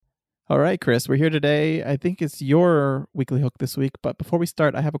All right, Chris, we're here today. I think it's your weekly hook this week, but before we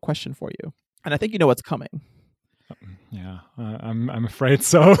start, I have a question for you. And I think you know what's coming. Yeah, I'm afraid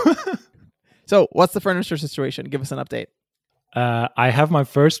so. So, what's the furniture situation? Give us an update. I have my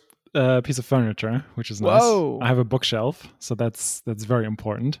first piece of furniture, which is nice. Whoa. I have a bookshelf, so that's very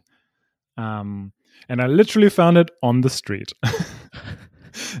important. And I literally found it on the street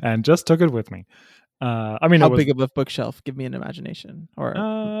and just took it with me. I mean, How big of a bookshelf? Give me an imagination. Or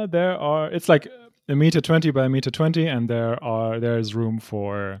it's like 1.20 by 1.20 and there's room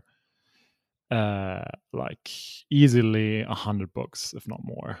for like easily 100 books, if not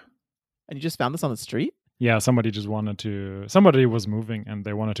more. And you just found this on the street? Yeah, somebody was moving and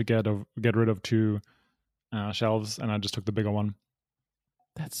they wanted to get rid of two shelves, and I just took the bigger one.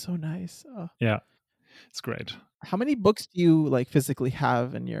 That's so nice. Oh. Yeah, it's great. How many books do you like physically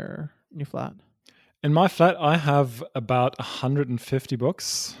have in your flat? In my flat, I have about 150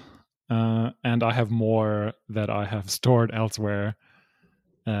 books, and I have more that I have stored elsewhere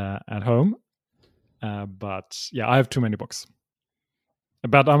at home. But yeah, I have too many books.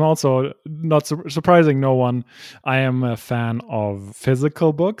 But I'm also not surprising no one. I am a fan of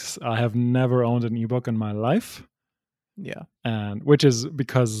physical books. I have never owned an ebook in my life. Yeah. And which is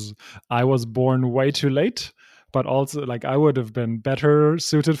because I was born way too late, but also like I would have been better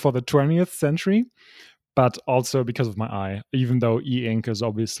suited for the 20th century, but also because of my eye, even though e-ink is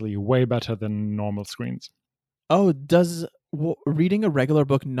obviously way better than normal screens. Oh, does reading a regular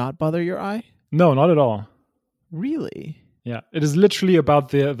book not bother your eye? No, not at all. Really? Yeah, it is literally about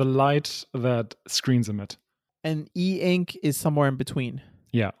the light that screens emit. And e-ink is somewhere in between.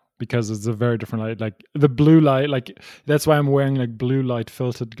 Yeah, because it's a very different light. Like the blue light, like that's why I'm wearing like blue light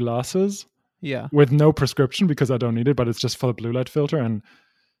filtered glasses. Yeah. With no prescription because I don't need it, but it's just for the blue light filter. And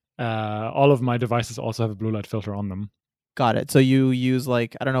all of my devices also have a blue light filter on them. Got it. So you use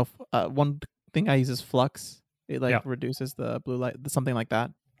like, I don't know, one thing I use is Flux. It like reduces the blue light, something like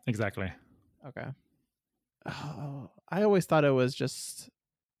that. Exactly. Okay. Oh, I always thought it was just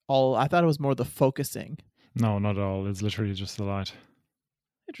I thought it was more the focusing. No, not at all. It's literally just the light.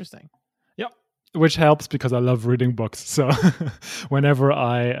 Interesting. Yeah, which helps because I love reading books. So whenever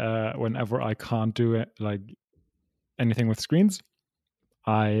I can't do it, like anything with screens,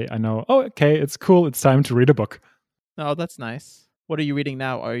 I know, oh, okay, it's cool. It's time to read a book. Oh, that's nice. What are you reading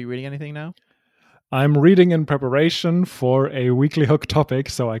now? Are you reading anything now? I'm reading in preparation for a weekly hook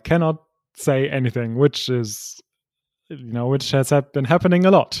topic, so I cannot say anything, which has been happening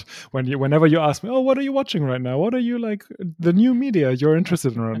a lot. Whenever you ask me, oh, what are you watching right now? What are you like the new media you're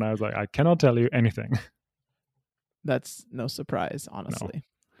interested in right now? I was like, I cannot tell you anything. That's no surprise, honestly.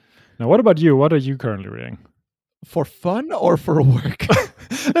 No. Now, what about you? What are you currently reading? For fun or for work?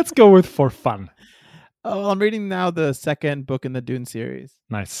 Let's go with for fun. Oh, I'm reading now the second book in the Dune series.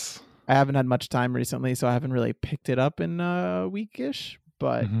 Nice. I haven't had much time recently, so I haven't really picked it up in a weekish,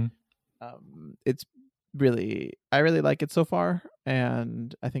 but it's I really like it so far,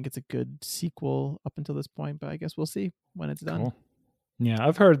 and I think it's a good sequel up until this point, but I guess we'll see when it's done. Cool. Yeah,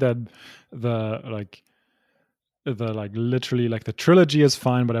 I've heard that literally like the trilogy is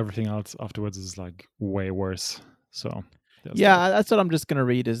fine, but everything else afterwards is like way worse. So that's what I'm just gonna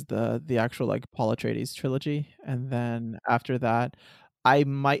read is the actual like Paul Atreides trilogy, and then after that I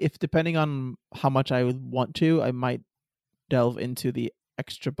might, if depending on how much I would want to, I might delve into the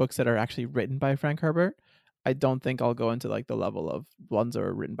extra books that are actually written by Frank Herbert. I don't think I'll go into like the level of ones that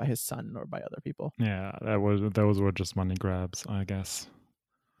are written by his son or by other people. Yeah, those were just money grabs, I guess.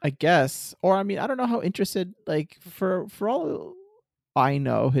 Or I mean, I don't know how interested, like for all I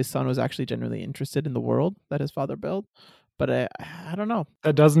know, his son was actually genuinely interested in the world that his father built. But I don't know.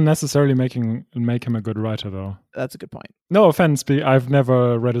 That doesn't necessarily make him a good writer, though. That's a good point. No offense, I've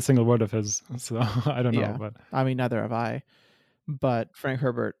never read a single word of his, so I don't know. But I mean, neither have I. But Frank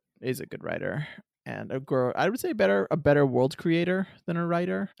Herbert is a good writer and I would say a better world creator than a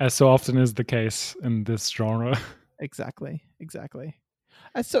writer. As so often is the case in this genre. Exactly.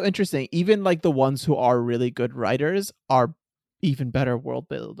 That's so interesting. Even like the ones who are really good writers are even better world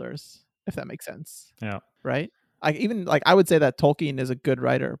builders, if that makes sense. Yeah. Right? I would say that Tolkien is a good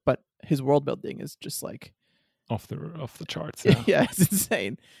writer, but his world building is just like off the charts. Yeah, it's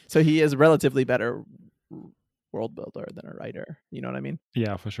insane. So he is relatively better world builder than a writer. You know what I mean?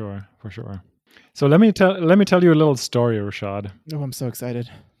 Yeah, for sure. So let me tell you a little story, Rashad. Oh, I'm so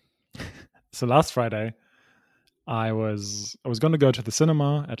excited. So last Friday, I was going to go to the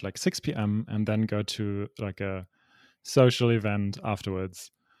cinema at like 6 p.m. and then go to like a social event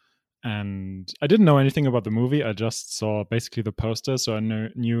afterwards. And I didn't know anything about the movie. I just saw basically the poster, so I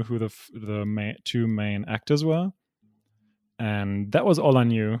knew who the two main actors were. And that was all I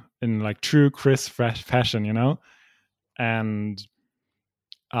knew in like true Chris fresh fashion, And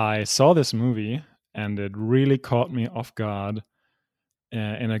I saw this movie and it really caught me off guard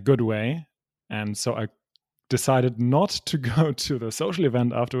in a good way. And so I decided not to go to the social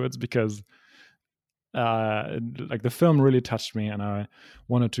event afterwards because like the film really touched me, and I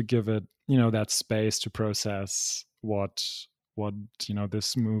wanted to give it, that space to process what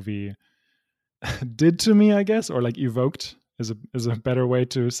this movie did to me, I guess, or like evoked is a better way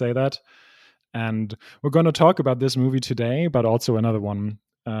to say that. And we're going to talk about this movie today, but also another one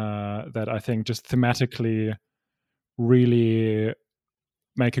that I think just thematically really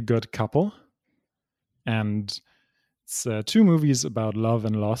make a good couple. And it's two movies about love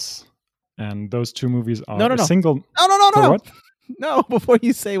and loss. And those two movies are No. single. No. What? No, before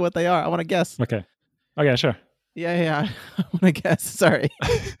you say what they are, I want to guess. Okay, sure. Yeah. I want to guess. Sorry.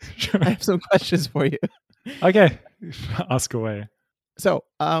 Sure. I have some questions for you. Okay. Ask away. So,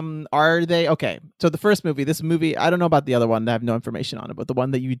 are they okay? So the first movie, this movie, I don't know about the other one. I have no information on it, but the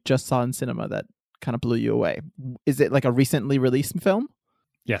one that you just saw in cinema that kind of blew you away, is it like a recently released film?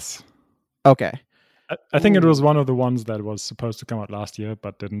 Yes. Okay. I think it was one of the ones that was supposed to come out last year,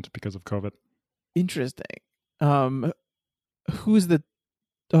 but didn't because of COVID. Interesting. Who's the?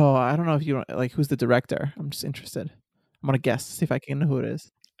 Oh, I don't know if you like. Who's the director? I'm just interested. I'm gonna guess. See if I can know who it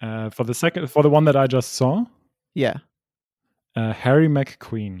is. For the one that I just saw. Yeah. Harry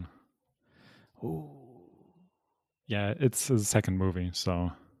McQueen. Ooh. Yeah, it's his second movie,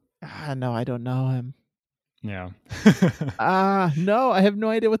 so. No, I don't know him. Yeah. No, I have no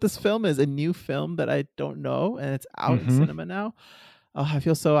idea what this film is. A new film that I don't know, and it's out in cinema now. Oh, I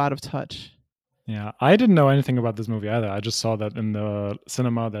feel so out of touch. Yeah, I didn't know anything about this movie either. I just saw that in the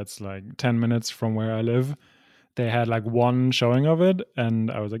cinema that's like 10 minutes from where I live. They had like one showing of it,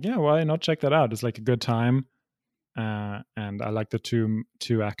 and I was like, yeah, why not check that out? It's like a good time. And I like the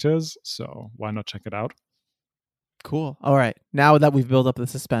two actors, so why not check it out? Cool. All right. Now that we've built up the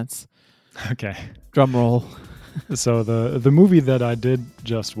suspense. Okay. Drum roll. So the movie that I did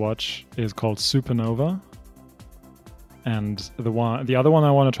just watch is called Supernova. And the other one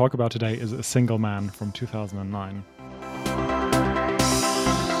I want to talk about today is A Single Man from 2009.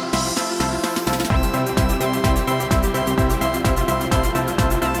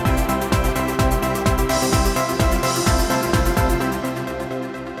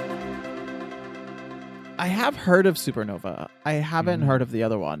 I have heard of Supernova. I haven't heard of the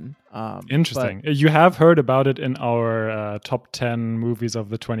other one. Interesting. You have heard about it in our top 10 movies of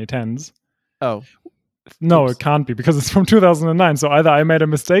the 2010s. Oh. No, Oops. It can't be because it's from 2009. So either I made a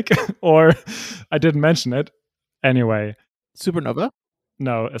mistake or I didn't mention it. Anyway. Supernova?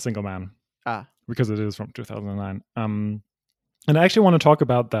 No, A Single Man. Because it is from 2009. And I actually want to talk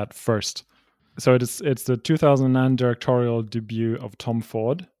about that first. So it's the 2009 directorial debut of Tom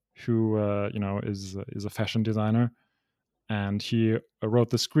Ford, who is a fashion designer, and he wrote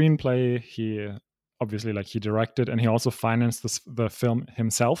the screenplay. He obviously he directed, and he also financed the film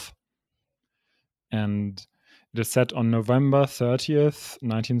himself. And it is set on November 30th,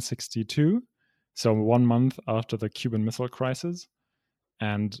 1962, so 1 month after the Cuban Missile Crisis.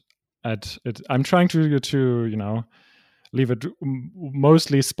 And I'm trying to leave it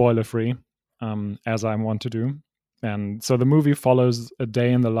mostly spoiler free, as I want to do. And so the movie follows a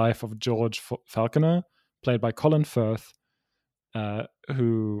day in the life of George Falconer, played by Colin Firth,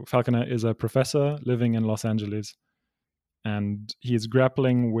 who Falconer is a professor living in Los Angeles. And he's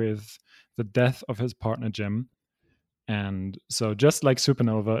grappling with the death of his partner, Jim. And so just like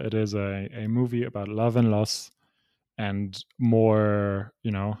Supernova, it is a movie about love and loss, and more,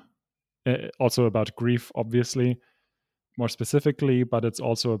 also about grief, obviously, more specifically, but it's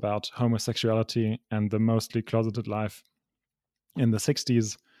also about homosexuality and the mostly closeted life in the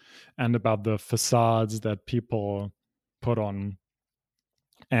 60s, and about the facades that people put on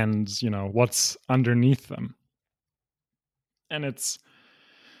and, what's underneath them. And it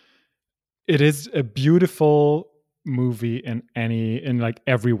is a beautiful movie in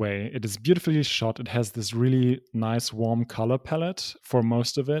every way. It is beautifully shot. It has this really nice warm color palette for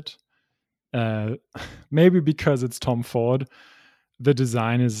most of it. Maybe because it's Tom Ford, the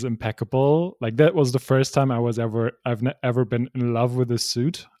design is impeccable. Like, that was the first time I've ever been in love with a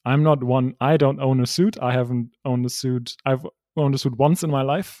suit. I don't own a suit. I haven't owned a suit. I've owned a suit once in my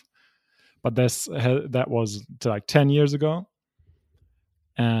life, but that was 10 years ago.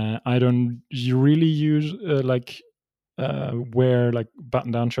 I don't really use wear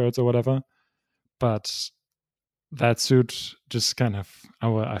button-down shirts or whatever, but that suit just kind of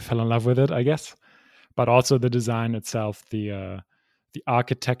I fell in love with it, I guess. But also the design itself, the the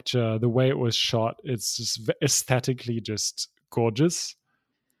architecture, the way it was shot, it's just aesthetically just gorgeous.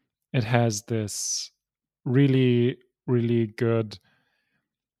 It has this really, really good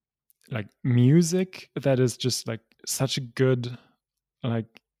like music that is just like such a good like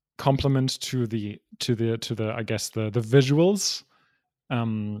complement to the I guess the visuals,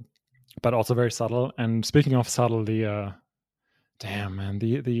 but also very subtle. And speaking of subtle, the damn man,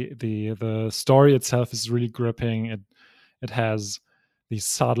 the story itself is really gripping. It has these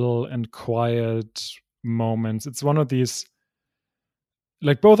subtle and quiet moments. It's one of these,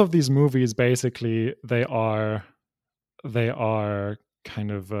 like both of these movies basically they are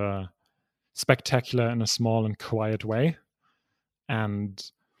kind of spectacular in a small and quiet way. And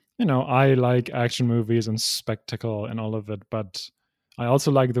I like action movies and spectacle and all of it, but I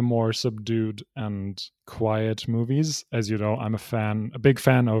also like the more subdued and quiet movies. As you know, I'm a big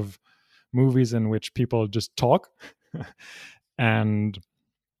fan of movies in which people just talk. And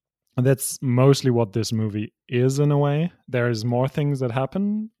that's mostly what this movie is in a way. There's more things that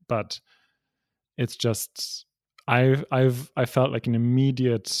happen, but it's just I felt like an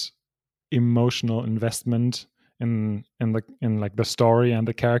immediate emotional investment in like the story and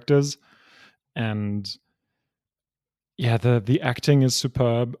the characters. And yeah, the acting is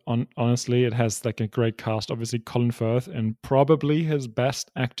superb. Honestly, it has like a great cast. Obviously, Colin Firth in probably his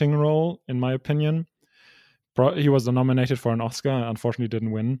best acting role, in my opinion. He was nominated for an Oscar, unfortunately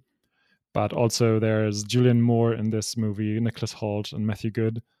didn't win. But also there's Julianne Moore in this movie, Nicholas Hoult and Matthew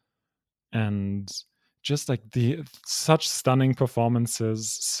Good, and just like the such stunning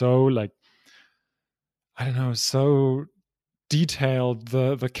performances. So like I don't know, so detailed.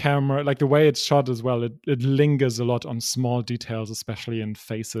 The camera, like the way it's shot as well, it lingers a lot on small details, especially in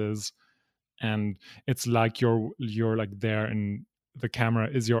faces. And it's like you're like there, and the camera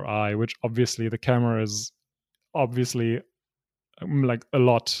is your eye, which obviously the camera is obviously like a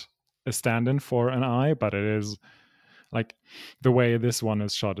lot a stand-in for an eye, but it is like the way this one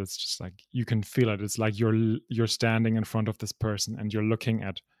is shot, it's just like you can feel it. It's like you're standing in front of this person and you're looking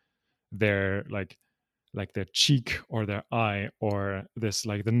at their like their cheek or their eye or this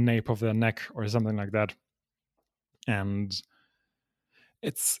like the nape of their neck or something like that. And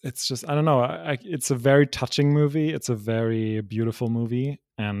it's just I don't know, it's a very touching movie, it's a very beautiful movie,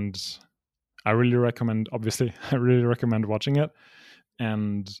 and I really recommend, obviously I really recommend watching it.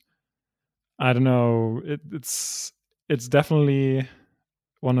 And I don't know, it's definitely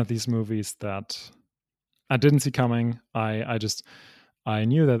one of these movies that I didn't see coming. I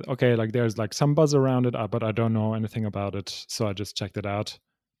knew that okay, like there's like some buzz around it, but I don't know anything about it, so I just checked it out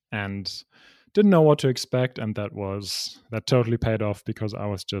and didn't know what to expect, and that totally paid off because I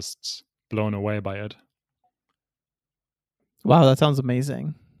was just blown away by it. Wow, that sounds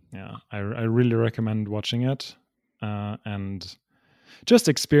amazing. Yeah, I really recommend watching it and just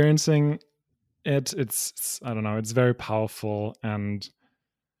experiencing it. It's I don't know, it's very powerful, and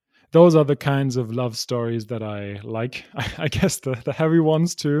those are the kinds of love stories that I like. I guess the heavy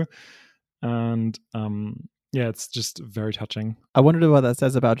ones too. And yeah, it's just very touching. I wondered what that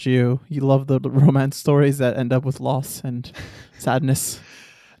says about you. You love the romance stories that end up with loss and sadness.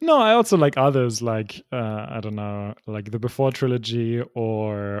 No, I also like others, like I don't know, like the Before trilogy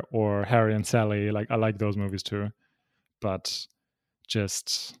or Harry and Sally. Like I like those movies too, but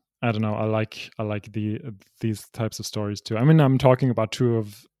just I don't know. I like these types of stories too. I mean, I'm talking about two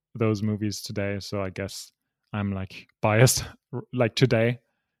of those movies today, so I guess I'm like biased, like today,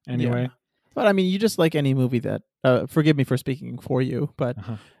 anyway. Yeah. But I mean, you just like any movie that. Forgive me for speaking for you, but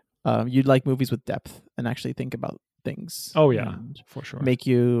you'd like movies with depth and actually think about things. Oh yeah, for sure. Make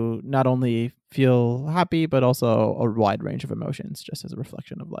you not only feel happy, but also a wide range of emotions, just as a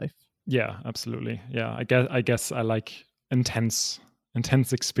reflection of life. Yeah, absolutely. Yeah, I guess I like intense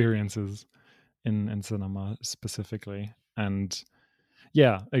experiences in cinema specifically, and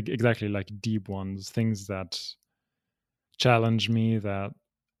yeah, exactly, like deep ones, things that challenge me, that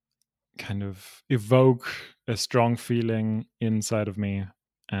kind of evoke a strong feeling inside of me.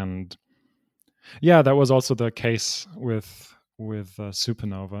 And yeah, that was also the case with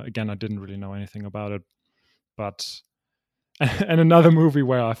Supernova. Again, I didn't really know anything about it, but and another movie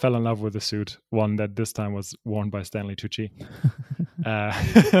where I fell in love with the suit, one that this time was worn by Stanley Tucci.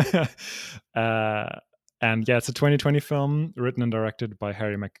 And yeah, it's a 2020 film written and directed by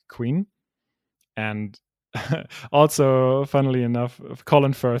Harry McQueen. And also, funnily enough,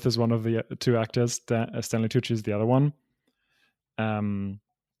 Colin Firth is one of the two actors. Stanley Tucci is the other one. And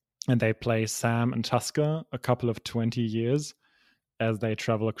they play Sam and Tusker a couple of 20 years as they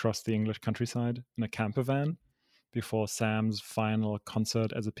travel across the English countryside in a camper van before Sam's final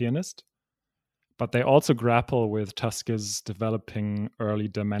concert as a pianist. but they also grapple with Tuska's developing early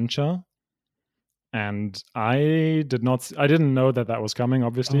dementia. And I didn't know that was coming,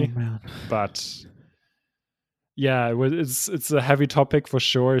 obviously. Oh man. But yeah, it's a heavy topic for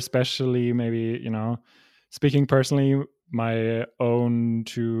sure, especially maybe, speaking personally, my own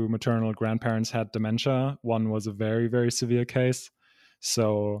two maternal grandparents had dementia. One was a very, very severe case.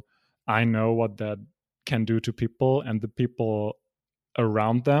 So I know what that can do to people and the people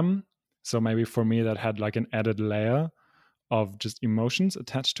around them. So maybe for me, that had like an added layer of just emotions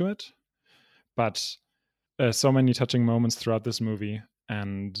attached to it. But so many touching moments throughout this movie,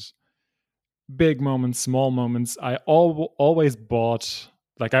 and big moments, small moments. I always bought,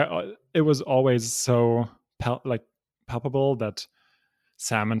 like, it was always so palpable that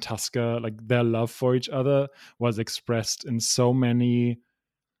Sam and Tuska, like, their love for each other was expressed in so many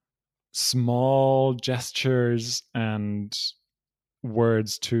small gestures and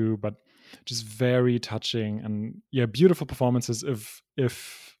words too, but just very touching and beautiful performances.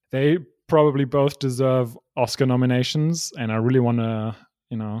 If they probably both deserve Oscar nominations, and I really want to,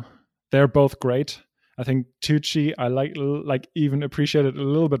 they're both great. I think Tucci, I like even appreciated a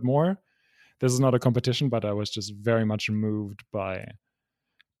little bit more. This is not a competition, but I was just very much moved by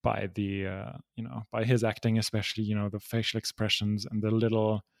the by his acting, especially the facial expressions and the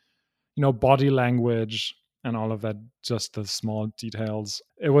little body language and all of that, just the small details.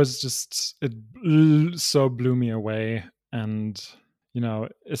 It was just, it so blew me away. And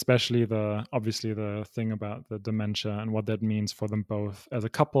especially obviously the thing about the dementia and what that means for them both as a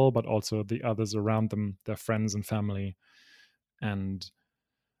couple, but also the others around them, their friends and family. And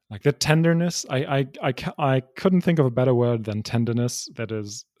like the tenderness, I couldn't think of a better word than tenderness that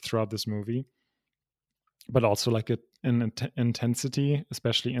is throughout this movie, but also like an intensity,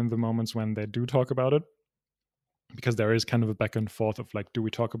 especially in the moments when they do talk about it, because there is kind of a back and forth of like, do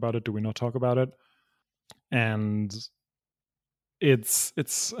we talk about it, do we not talk about it? And it's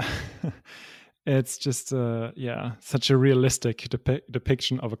it's just such a realistic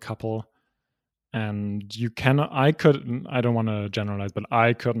depiction of a couple. And I don't want to generalize, but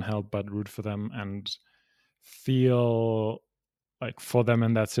I couldn't help but root for them and feel like for them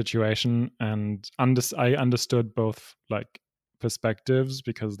in that situation. And I understood both like perspectives,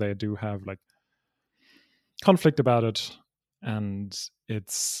 because they do have like conflict about it. And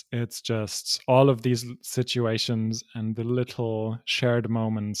it's just all of these situations and the little shared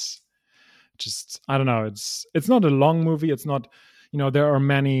moments. Just, I don't know, it's not a long movie. It's not, there are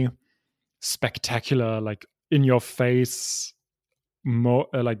many spectacular, like, in your face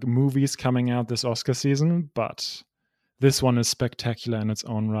like movies coming out this Oscar season, but this one is spectacular in its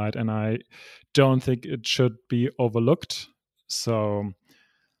own right, and I don't think it should be overlooked. So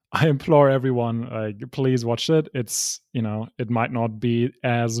I implore everyone, like, please watch it. It's, it might not be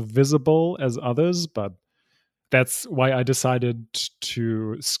as visible as others, but that's why I decided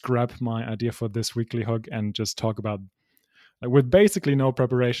to scrap my idea for this weekly hook and just talk about, like, with basically no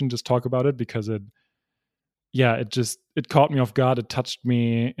preparation, just talk about it, because it caught me off guard. It touched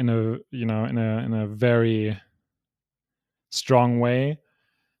me in a very strong way.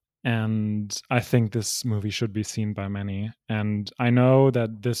 And I think this movie should be seen by many. And I know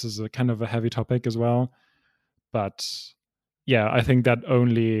that this is a kind of a heavy topic as well, but I think that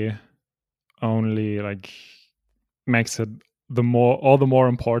only like makes it all the more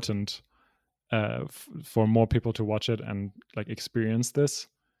important for more people to watch it and like experience this.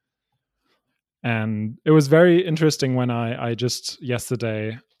 And it was very interesting when I just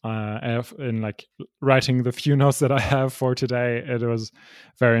yesterday, in like writing the few notes that I have for today, it was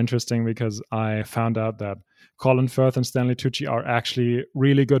very interesting because I found out that Colin Firth and Stanley Tucci are actually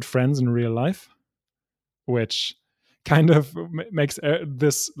really good friends in real life, which kind of makes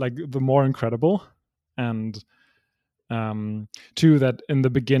this like the more incredible. And two, that in the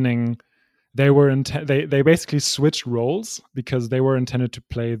beginning they were they basically switched roles because they were intended to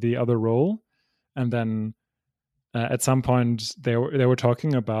play the other role, and then at some point they were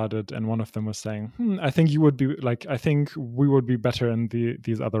talking about it, and one of them was saying, I think you would be like, I think we would be better in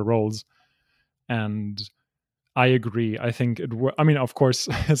these other roles. And I agree. I think I mean, of course,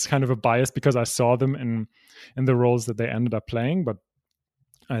 it's kind of a bias because I saw them in the roles that they ended up playing, but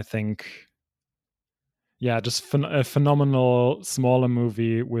I think, just a phenomenal smaller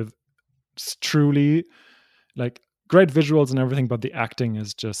movie with truly like great visuals and everything, but the acting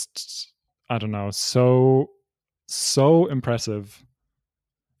is just, I don't know, so impressive.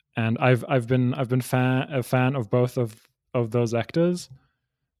 And I've been a fan of both of those actors,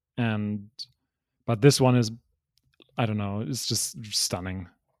 but this one is, I don't know, it's just stunning.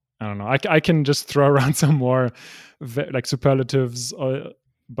 I don't know. I can just throw around some more like superlatives,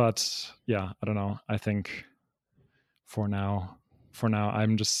 but yeah, I don't know. I think for now, I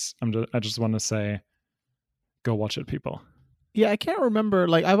just want to say, go watch it, people. Yeah, I can't remember.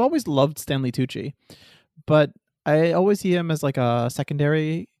 Like, I've always loved Stanley Tucci, but I always see him as like a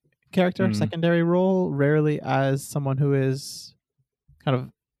secondary character, secondary role, rarely as someone who is kind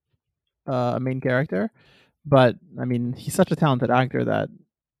of a main character. But I mean, he's such a talented actor that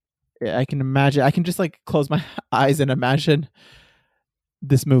I can imagine. I can just like close my eyes and imagine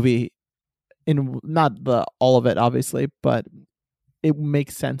this movie in not the all of it, obviously, but it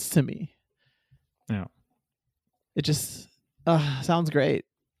makes sense to me. Yeah, it just sounds great.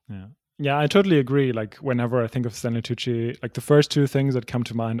 Yeah, I totally agree. Like, whenever I think of Stanley Tucci, like the first two things that come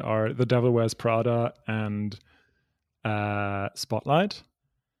to mind are The Devil Wears Prada and Spotlight.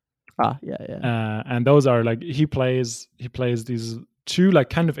 Yeah. And those are like he plays these two like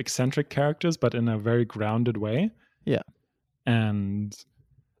kind of eccentric characters, but in a very grounded way. Yeah. And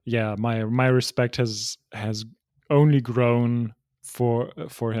yeah, my respect has only grown for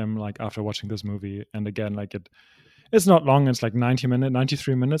him like after watching this movie. And again, like it's not long. It's like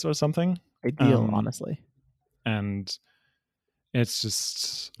 93 minutes or something. Ideal, honestly. And it's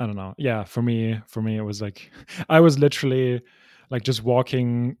just, I don't know. Yeah, for me, it was like I was literally like just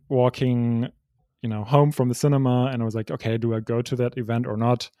walking, home from the cinema, and I was like, okay, do I go to that event or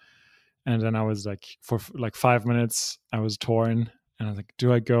not? And then I was like, for like 5 minutes, I was torn, and I was like,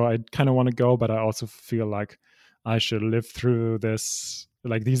 do I go? I kind of want to go, but I also feel like I should live through this,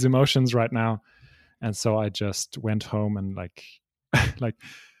 like these emotions right now. And so I just went home and like, like,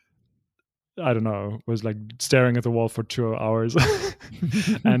 I don't know, was like staring at the wall for 2 hours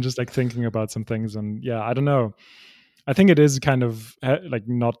and just like thinking about some things. And yeah, I don't know. I think it is kind of like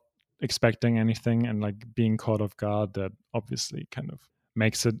not expecting anything and like being caught off guard that obviously kind of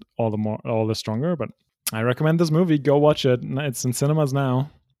makes it all the stronger. But I recommend this movie. Go watch it. It's in cinemas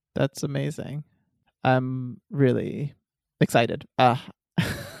now. That's amazing. I'm really excited.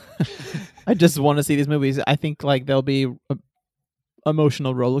 I just want to see these movies. I think like they'll be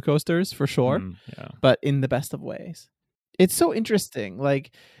emotional roller coasters for sure, but in the best of ways. It's so interesting.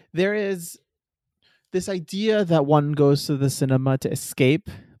 Like, there is this idea that one goes to the cinema to escape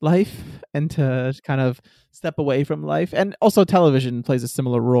life and to kind of step away from life. And also television plays a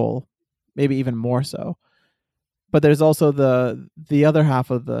similar role, maybe even more so. But there's also the other half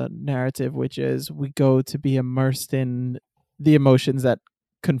of the narrative, which is we go to be immersed in the emotions that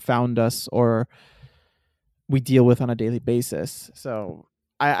confound us or we deal with on a daily basis. So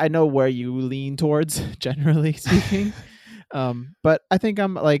I know where you lean towards, generally speaking. But I think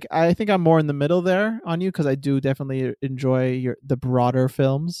I'm more in the middle there on you, because I do definitely enjoy the broader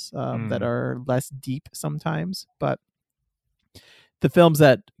films that are less deep sometimes, but the films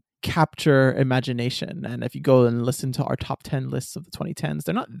that capture imagination. And if you go and listen to our top 10 lists of the 2010s,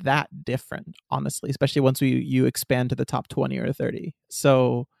 they're not that different, honestly, especially once you expand to the top 20 or 30.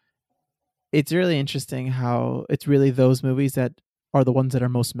 So it's really interesting how it's really those movies that are the ones that are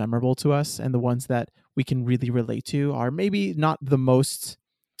most memorable to us, and the ones that we can really relate to are maybe not the most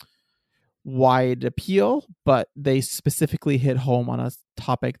wide appeal, but they specifically hit home on a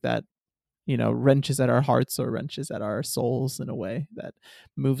topic that, wrenches at our hearts or wrenches at our souls in a way that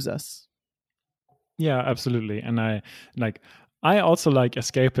moves us. Yeah, absolutely. And I also like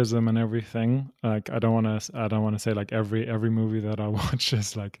escapism and everything. Like, I don't want to say like every movie that I watch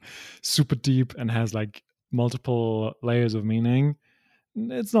is like super deep and has like multiple layers of meaning.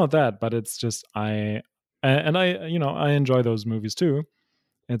 It's not that, but it's just I enjoy those movies too.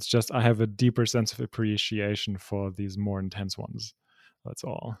 It's just I have a deeper sense of appreciation for these more intense ones. That's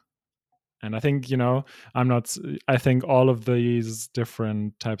all. And I think, I think all of these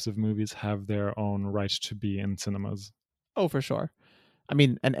different types of movies have their own right to be in cinemas. Oh, for sure. I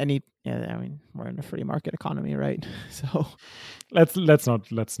mean, we're in a free market economy, right? So let's not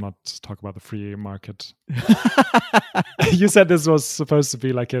talk about the free market. You said this was supposed to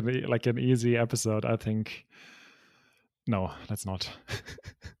be like an easy episode. I think no, let's not.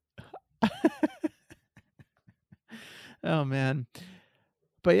 Oh man.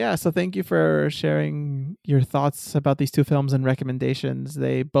 But yeah, so thank you for sharing your thoughts about these two films and recommendations.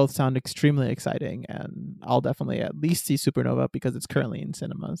 They both sound extremely exciting, and I'll definitely at least see Supernova because it's currently in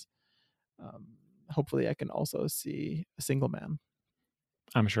cinemas. Hopefully I can also see A Single Man.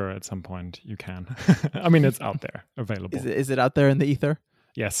 I'm sure at some point you can. I mean, it's out there, available. Is it out there in the ether?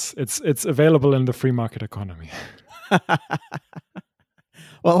 Yes, it's available in the free market economy.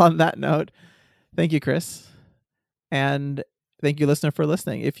 Well, on that note, thank you, Chris. And thank you, listener, for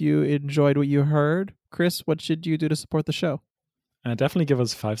listening. If you enjoyed what you heard, Chris, what should you do to support the show? Definitely give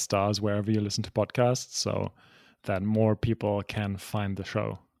us 5 stars wherever you listen to podcasts. So that more people can find the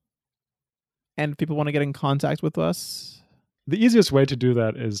show. And if people want to get in contact with us, the easiest way to do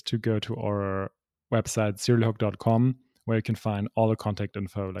that is to go to our website, serialhook.com, where you can find all the contact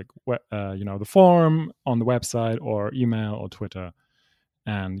info, like the form on the website, or email or Twitter.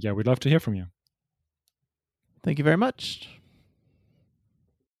 And yeah, we'd love to hear from you. Thank you very much.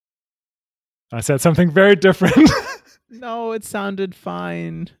 I said something very different. No, it sounded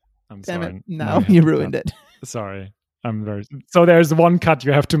fine. I'm Damn sorry. it. Now you ruined it. Sorry. So there's one cut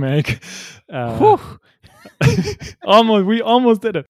you have to make. We almost did it.